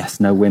 Oh, yes,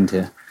 no wind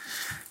here.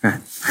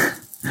 Right.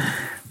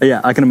 But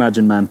yeah, I can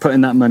imagine, man,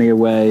 putting that money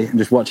away and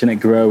just watching it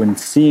grow and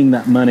seeing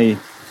that money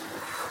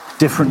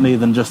differently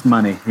than just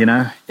money, you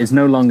know? It's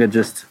no longer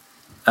just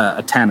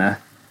a tenner.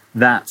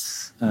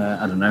 That's,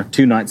 I don't know,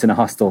 2 nights in a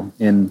hostel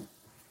in,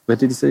 where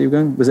did you say you were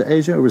going? Was it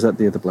Asia or was that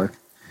the other bloke?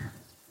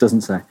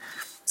 Doesn't say.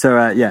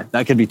 So yeah,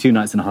 that could be 2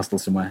 nights in a hostel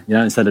somewhere, you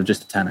know, instead of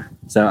just a tenner.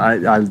 So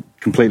I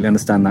completely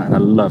understand that and I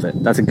love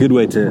it. That's a good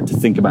way to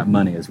think about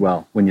money as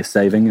well when you're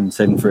saving and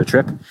saving for a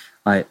trip.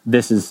 Like,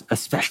 this is,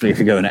 especially if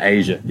you're going to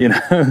Asia, you know,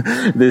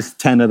 this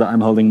tenner that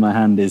I'm holding in my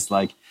hand is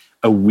like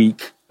a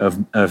week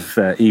of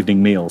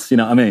evening meals. You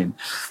know what I mean?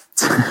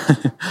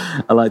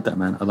 I like that,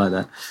 man. I like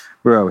that.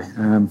 Where are we?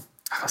 I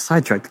got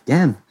sidetracked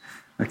again.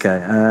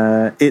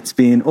 Okay. It's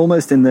been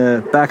almost in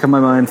the back of my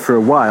mind for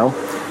a while,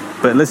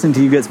 but listening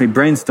to you gets me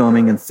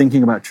brainstorming and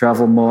thinking about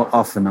travel more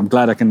often. I'm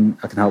glad I can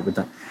help with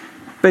that.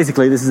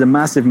 Basically, this is a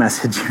massive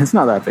message. It's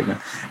not that big,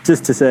 man.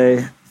 Just to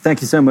say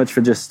thank you so much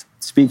for just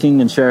speaking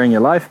and sharing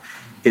your life.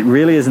 It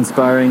really is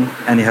inspiring,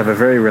 and you have a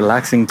very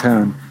relaxing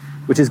tone,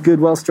 which is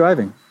good whilst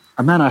driving.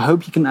 And man, I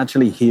hope you can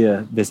actually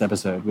hear this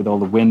episode with all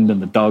the wind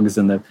and the dogs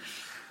and the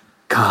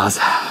cars.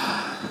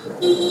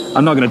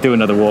 I'm not going to do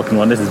another walking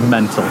one. This is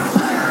mental.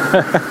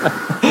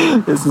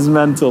 This is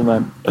mental,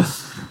 man.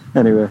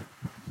 Anyway,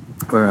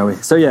 where are we?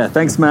 So yeah,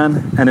 thanks,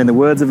 man. And in the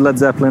words of Led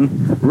Zeppelin,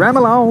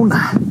 ramble on.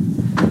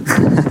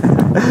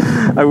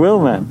 I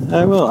will, man.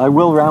 I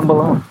will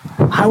ramble on.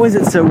 How is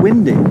it so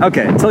windy?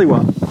 Okay, I'll tell you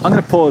what. I'm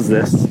going to pause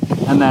this,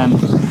 and then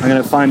I'm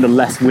going to find a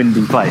less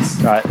windy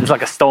place. Right? There's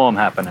like a storm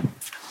happening.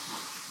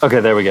 Okay,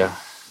 there we go.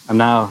 I'm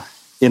now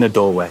in a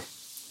doorway.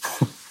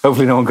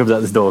 Hopefully no one comes out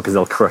this door because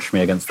they'll crush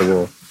me against the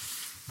wall.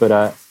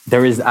 But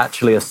there is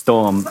actually a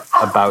storm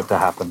about to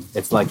happen.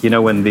 It's like, you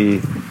know, when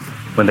the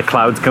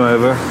clouds come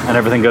over and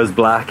everything goes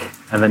black,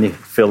 and then you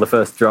feel the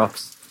first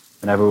drops,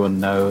 and everyone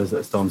knows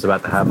that a storm's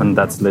about to happen.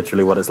 That's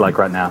literally what it's like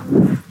right now.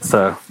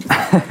 So,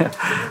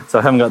 so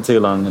I haven't got too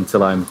long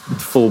until I'm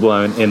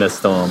full-blown in a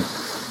storm.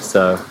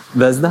 So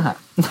there's that.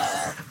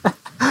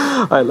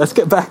 All right, let's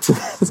get back to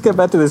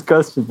this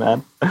question,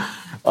 man.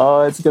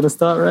 Oh, it's gonna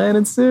start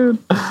raining soon.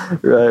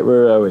 Right,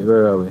 where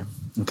are we?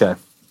 Okay.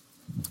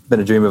 Been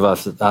a dream of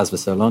ours for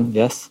so long.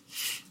 Yes.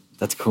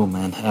 That's cool,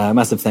 man.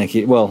 Massive thank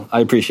you. Well, I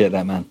appreciate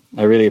that, man.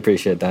 I really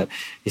appreciate that.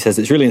 He says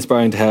it's really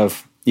inspiring to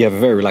have. You have a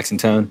very relaxing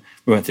tone.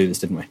 We went through this,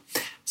 didn't we?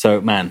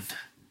 So, man,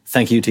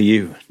 thank you to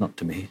you, not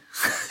to me.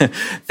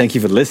 Thank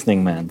you for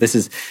listening, man. This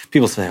is,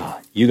 people say, oh,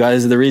 you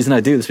guys are the reason I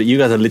do this, but you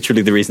guys are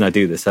literally the reason I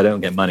do this. I don't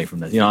get money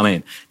from this. You know what I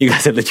mean? You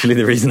guys are literally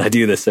the reason I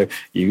do this. So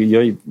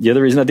you're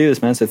the reason I do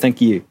this, man. So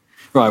thank you.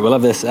 Right, we'll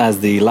have this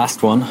as the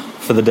last one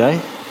for the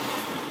day,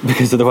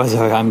 because otherwise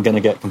I'm going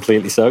to get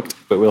completely soaked,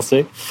 but we'll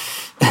see.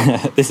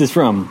 This is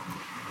from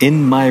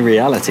In My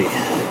Reality.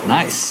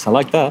 Nice. I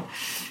like that.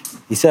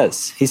 He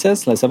says,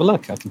 let's have a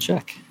look. I can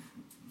check.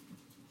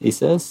 He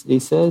says.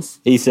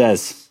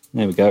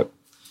 There we go.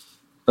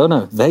 Oh,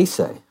 no, they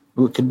say.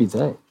 Ooh, it could be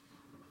they.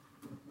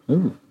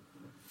 Ooh.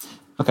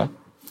 Okay.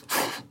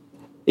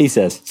 He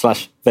says,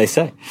 / they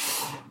say.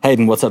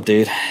 Hayden, what's up,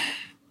 dude?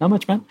 Not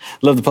much, man.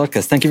 Love the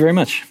podcast. Thank you very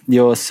much.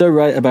 You're so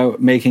right about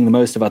making the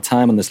most of our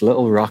time on this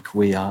little rock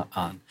we are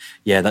on.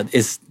 Yeah,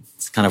 it's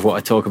kind of what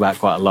I talk about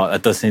quite a lot.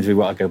 That does seem to be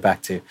what I go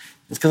back to.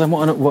 It's because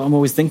what I'm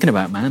always thinking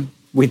about, man.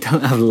 We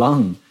don't have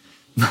long.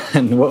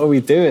 Man, what are we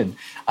doing?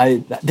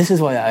 This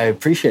is why I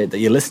appreciate that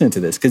you're listening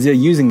to this, because you're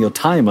using your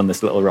time on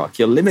this little rock,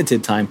 your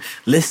limited time,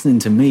 listening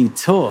to me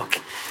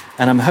talk.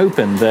 And I'm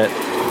hoping that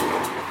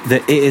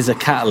it is a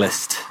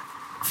catalyst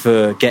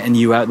for getting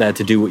you out there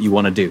to do what you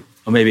want to do.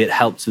 Or maybe it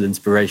helps with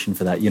inspiration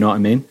for that. You know what I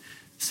mean?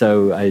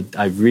 So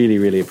I really,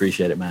 really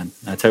appreciate it, man.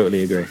 I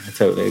totally agree.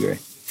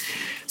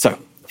 So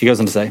he goes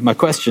on to say, my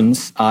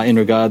questions are in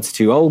regards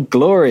to old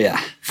Gloria.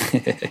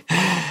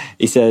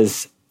 He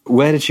says,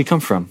 where did she come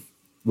from?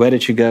 Where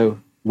did she go?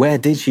 Where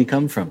did she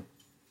come from?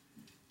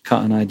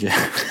 Cotton Eye Joe.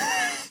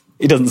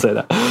 He doesn't say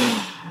that.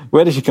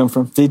 Where did she come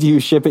from? Did you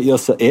ship it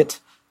yourself?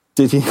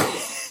 Did you?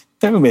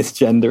 Don't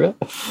misgender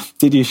it.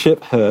 Did you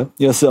ship her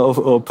yourself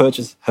or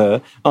purchase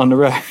her on the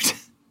road?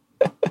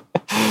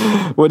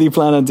 What do you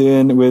plan on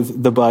doing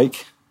with the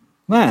bike?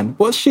 Man,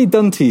 what's she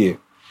done to you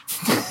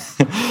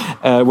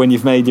when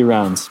you've made your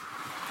rounds?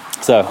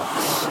 So,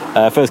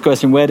 first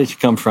question, where did she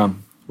come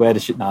from? Where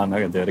does she... No, I'm not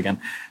going to do it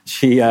again.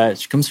 She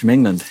comes from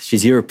England.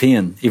 She's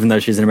European, even though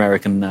she's an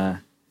American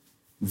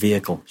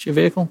vehicle. Is she a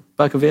vehicle?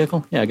 Bike a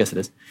vehicle? Yeah, I guess it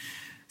is.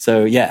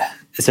 So, yeah.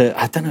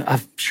 I don't know.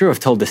 I'm sure I've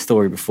told this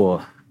story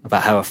before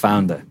about how I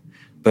found her.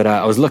 But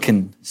I was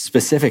looking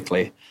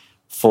specifically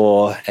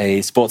for a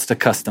Sportster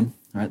Custom.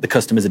 Right? The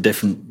Custom is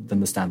different than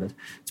the Standard.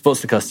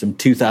 Sportster Custom,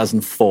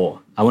 2004.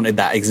 I wanted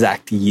that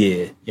exact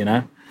year, you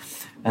know?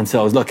 And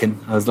so I was looking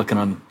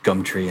on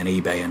Gumtree and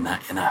eBay and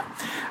that, you know,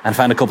 and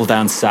found a couple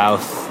down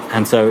south.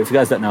 And so if you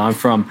guys don't know, I'm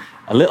from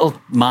a little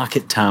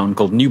market town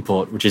called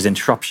Newport, which is in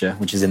Shropshire,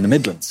 which is in the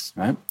Midlands,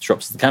 right?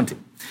 Shropshire's the county.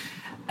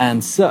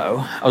 And so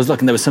I was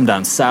looking, there was some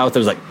down south. There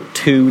was like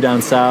 2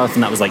 down south,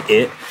 and that was like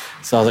it.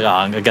 So I was like,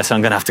 oh, I guess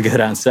I'm going to have to go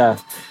down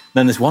south.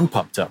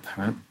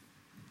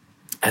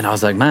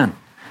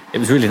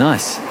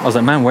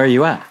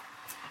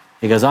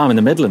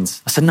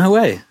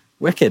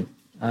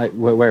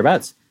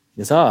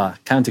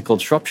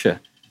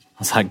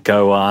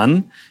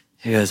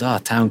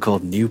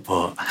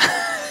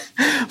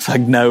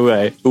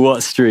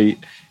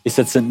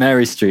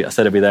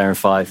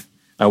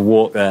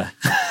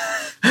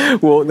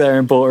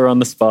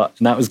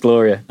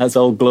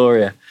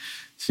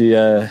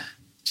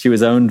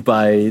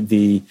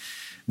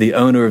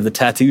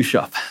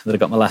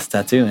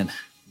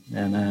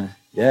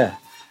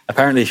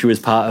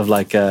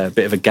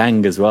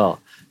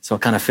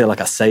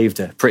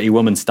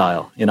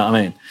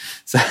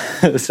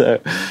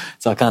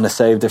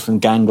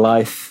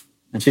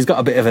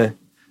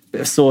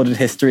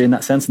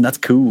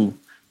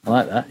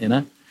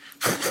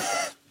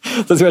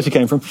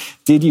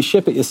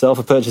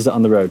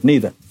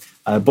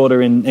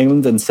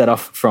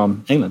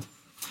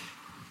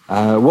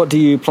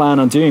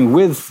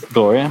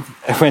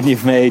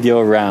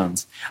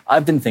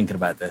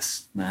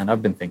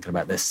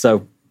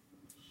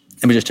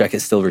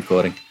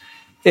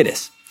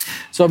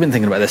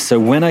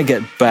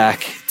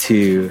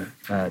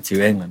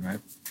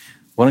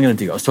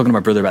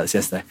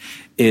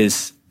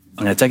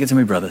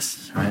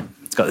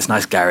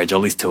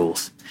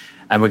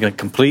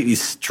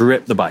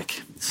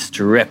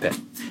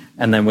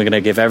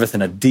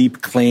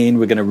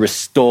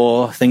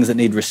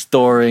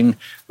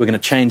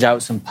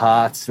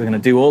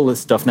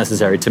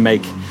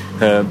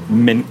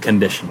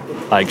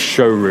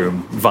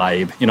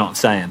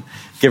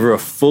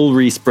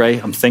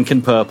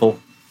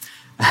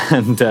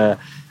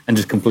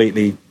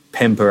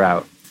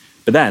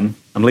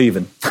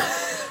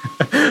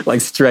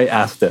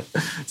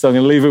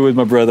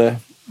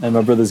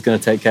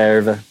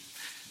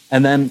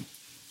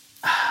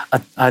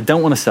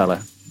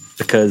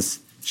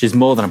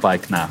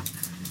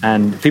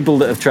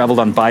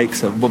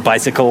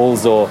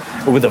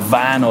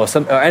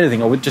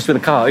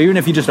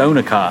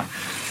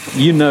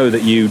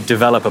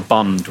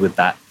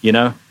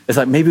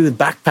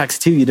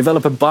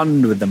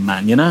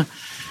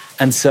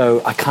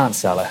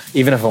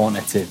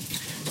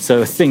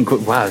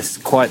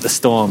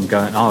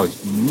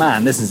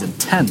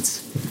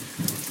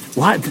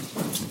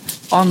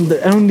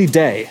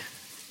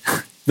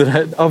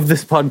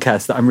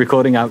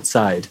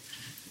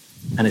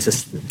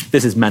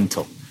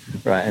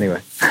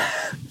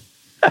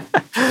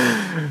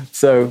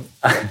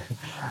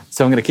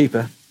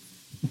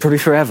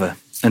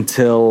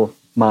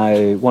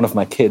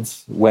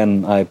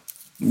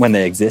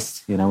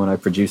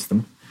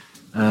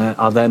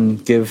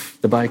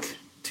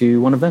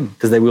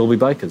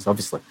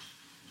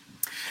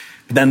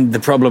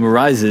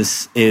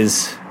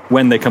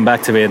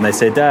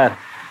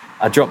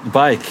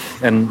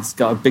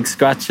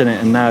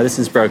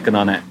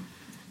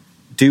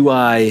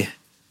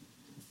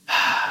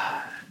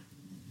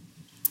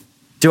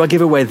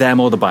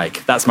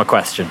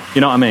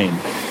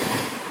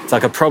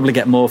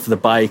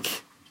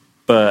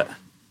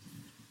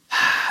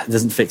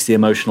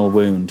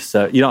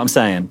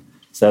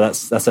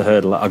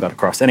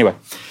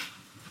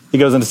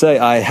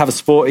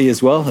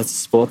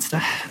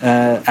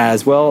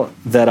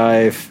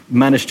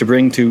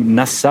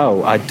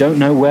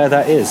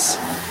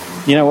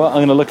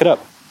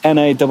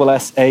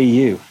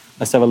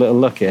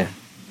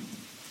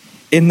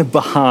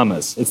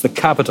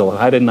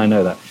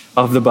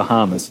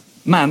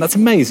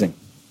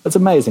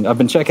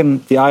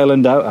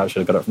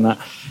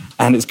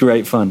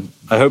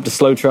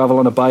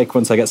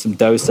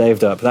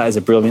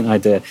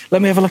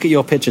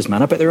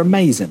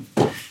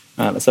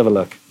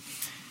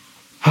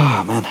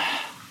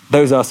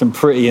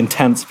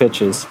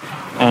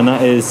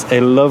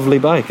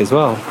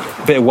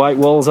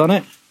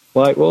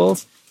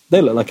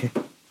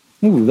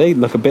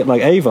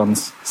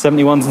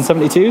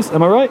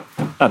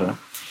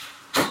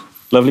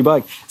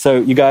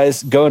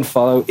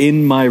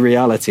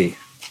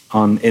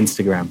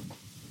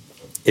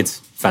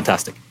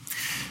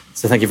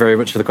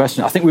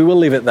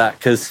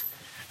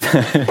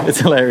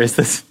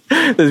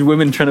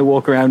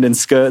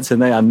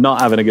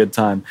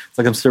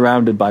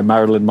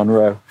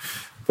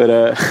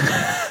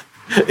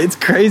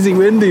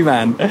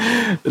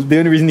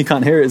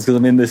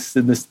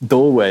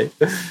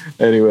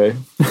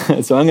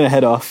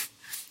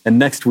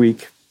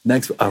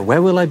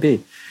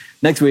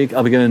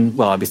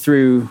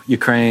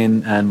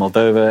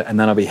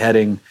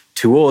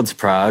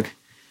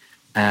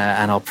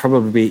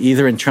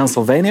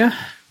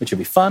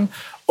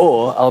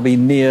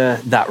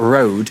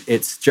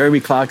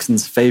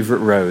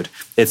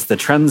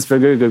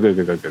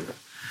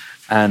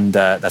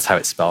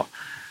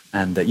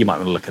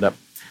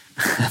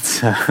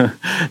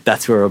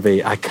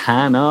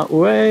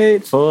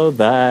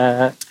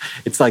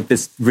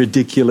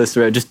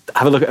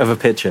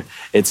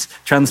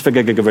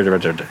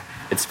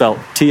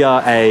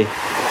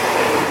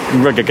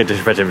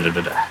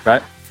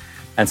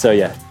 so,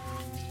 yeah,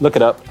 look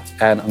it up.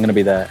 and I'm going to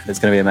be there. And it's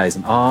going to be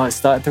amazing. Oh, it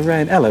started to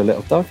rain. Hello,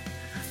 little dog.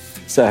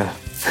 So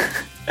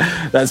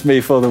that's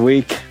me for the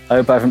week. I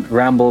hope I haven't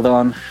rambled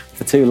on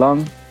for too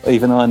long,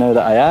 even though I know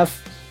that I have.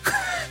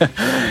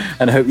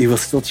 And I hope you will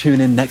still tune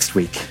in next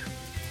week.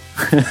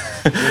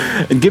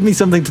 And give me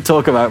something to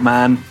talk about,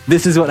 man.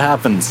 This is what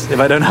happens if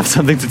I don't have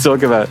something to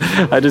talk about.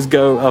 I just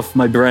go off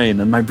my brain,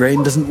 and my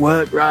brain doesn't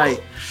work right.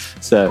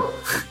 So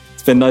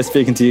it's been nice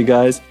speaking to you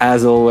guys,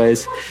 as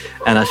always,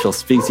 and I shall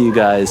speak to you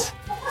guys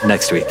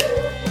next week.